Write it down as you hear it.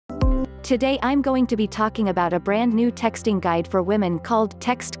Today I'm going to be talking about a brand new texting guide for women called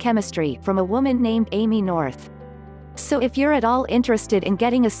Text Chemistry from a woman named Amy North. So if you're at all interested in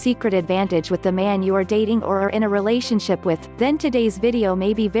getting a secret advantage with the man you are dating or are in a relationship with, then today's video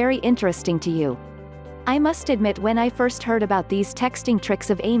may be very interesting to you. I must admit, when I first heard about these texting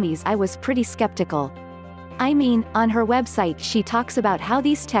tricks of Amy's, I was pretty skeptical. I mean, on her website she talks about how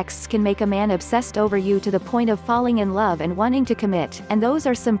these texts can make a man obsessed over you to the point of falling in love and wanting to commit, and those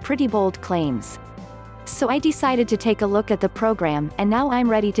are some pretty bold claims. So I decided to take a look at the program, and now I'm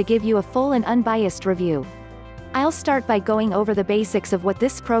ready to give you a full and unbiased review. I'll start by going over the basics of what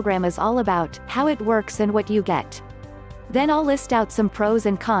this program is all about, how it works and what you get. Then I'll list out some pros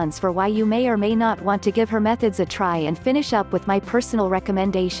and cons for why you may or may not want to give her methods a try, and finish up with my personal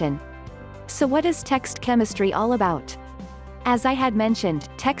recommendation. So what is Text Chemistry all about? As I had mentioned,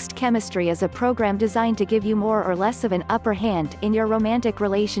 Text Chemistry is a program designed to give you more or less of an upper hand in your romantic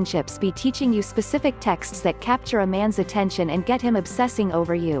relationships, by teaching you specific texts that capture a man's attention and get him obsessing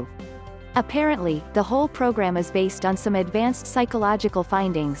over you. Apparently, the whole program is based on some advanced psychological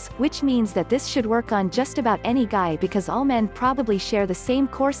findings, which means that this should work on just about any guy, because all men probably share the same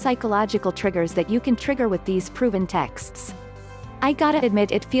core psychological triggers that you can trigger with these proven texts. I gotta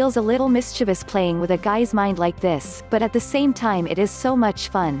admit, it feels a little mischievous playing with a guy's mind like this, but at the same time it is so much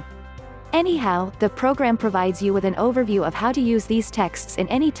fun. Anyhow, the program provides you with an overview of how to use these texts in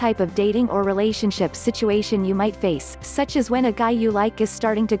any type of dating or relationship situation you might face, such as when a guy you like is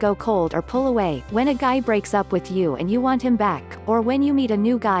starting to go cold or pull away, when a guy breaks up with you and you want him back, or when you meet a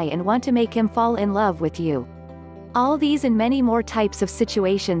new guy and want to make him fall in love with you. All these and many more types of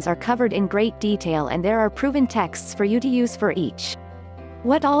situations are covered in great detail, and there are proven texts for you to use for each.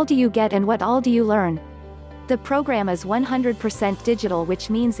 What all do you get and what all do you learn? The program is 100% digital, which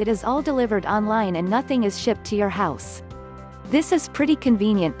means it is all delivered online and nothing is shipped to your house. This is pretty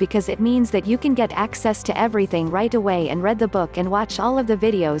convenient because it means that you can get access to everything right away and read the book and watch all of the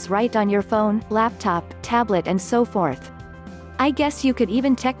videos right on your phone, laptop, tablet and so forth. I guess you could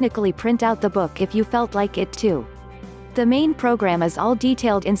even technically print out the book if you felt like it too. The main program is all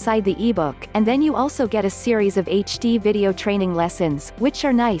detailed inside the ebook, and then you also get a series of HD video training lessons, which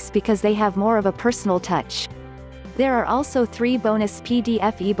are nice because they have more of a personal touch. There are also 3 bonus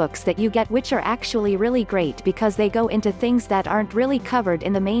PDF ebooks that you get, which are actually really great because they go into things that aren't really covered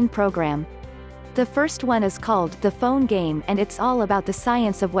in the main program. The first one is called The Phone Game, and it's all about the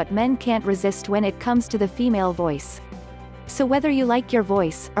science of what men can't resist when it comes to the female voice. So whether you like your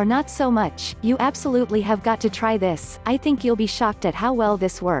voice, or not so much, you absolutely have got to try this. I think you'll be shocked at how well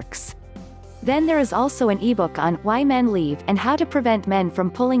this works. Then there is also an ebook on Why Men Leave and how to prevent men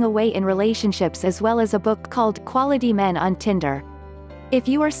from pulling away in relationships, as well as a book called Quality Men on Tinder. If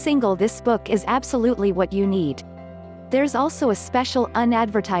you are single, this book is absolutely what you need. There's also a special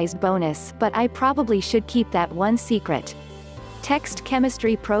unadvertised bonus, but I probably should keep that one secret. Text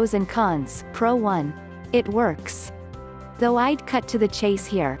Chemistry pros and cons. Pro 1. It works. Though I'd cut to the chase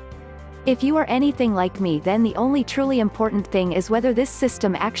here. If you are anything like me, then the only truly important thing is whether this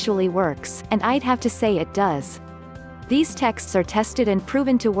system actually works, and I'd have to say it does. These texts are tested and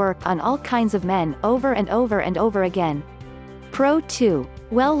proven to work on all kinds of men, over and over and over again. Pro 2.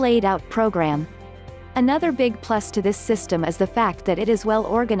 Well laid out program. Another big plus to this system is the fact that it is well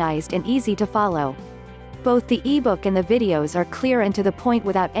organized and easy to follow. Both the ebook and the videos are clear and to the point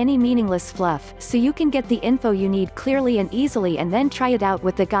without any meaningless fluff, so you can get the info you need clearly and easily, and then try it out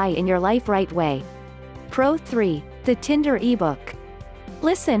with the guy in your life right away. Pro 3. The Tinder ebook.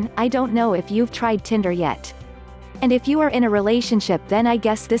 Listen, I don't know if you've tried Tinder yet. And if you are in a relationship, then I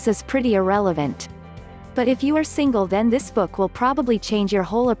guess this is pretty irrelevant. But if you are single, then this book will probably change your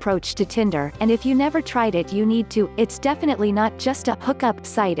whole approach to Tinder, and if you never tried it, you need to. It's definitely not just a hookup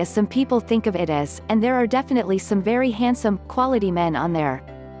site as some people think of it as, and there are definitely some very handsome, quality men on there.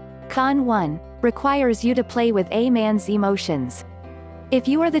 Con 1. Requires you to play with a man's emotions. If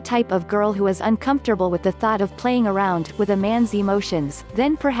you are the type of girl who is uncomfortable with the thought of playing around with a man's emotions,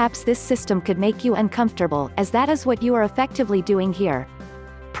 then perhaps this system could make you uncomfortable, as that is what you are effectively doing here.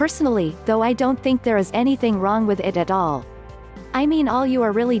 Personally, though, I don't think there is anything wrong with it at all. I mean, all you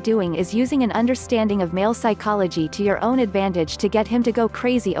are really doing is using an understanding of male psychology to your own advantage to get him to go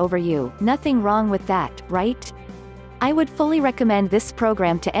crazy over you. Nothing wrong with that, right? I would fully recommend this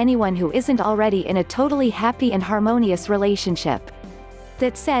program to anyone who isn't already in a totally happy and harmonious relationship.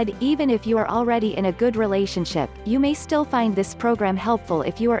 That said, even if you are already in a good relationship, you may still find this program helpful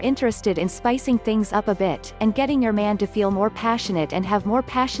if you are interested in spicing things up a bit, and getting your man to feel more passionate and have more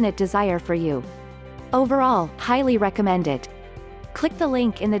passionate desire for you. Overall, highly recommended. Click the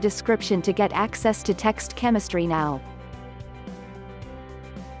link in the description to get access to Text Chemistry now.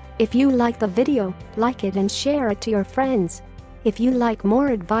 If you like the video, like it and share it to your friends. If you like more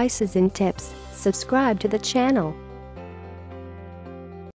advices and tips, subscribe to the channel.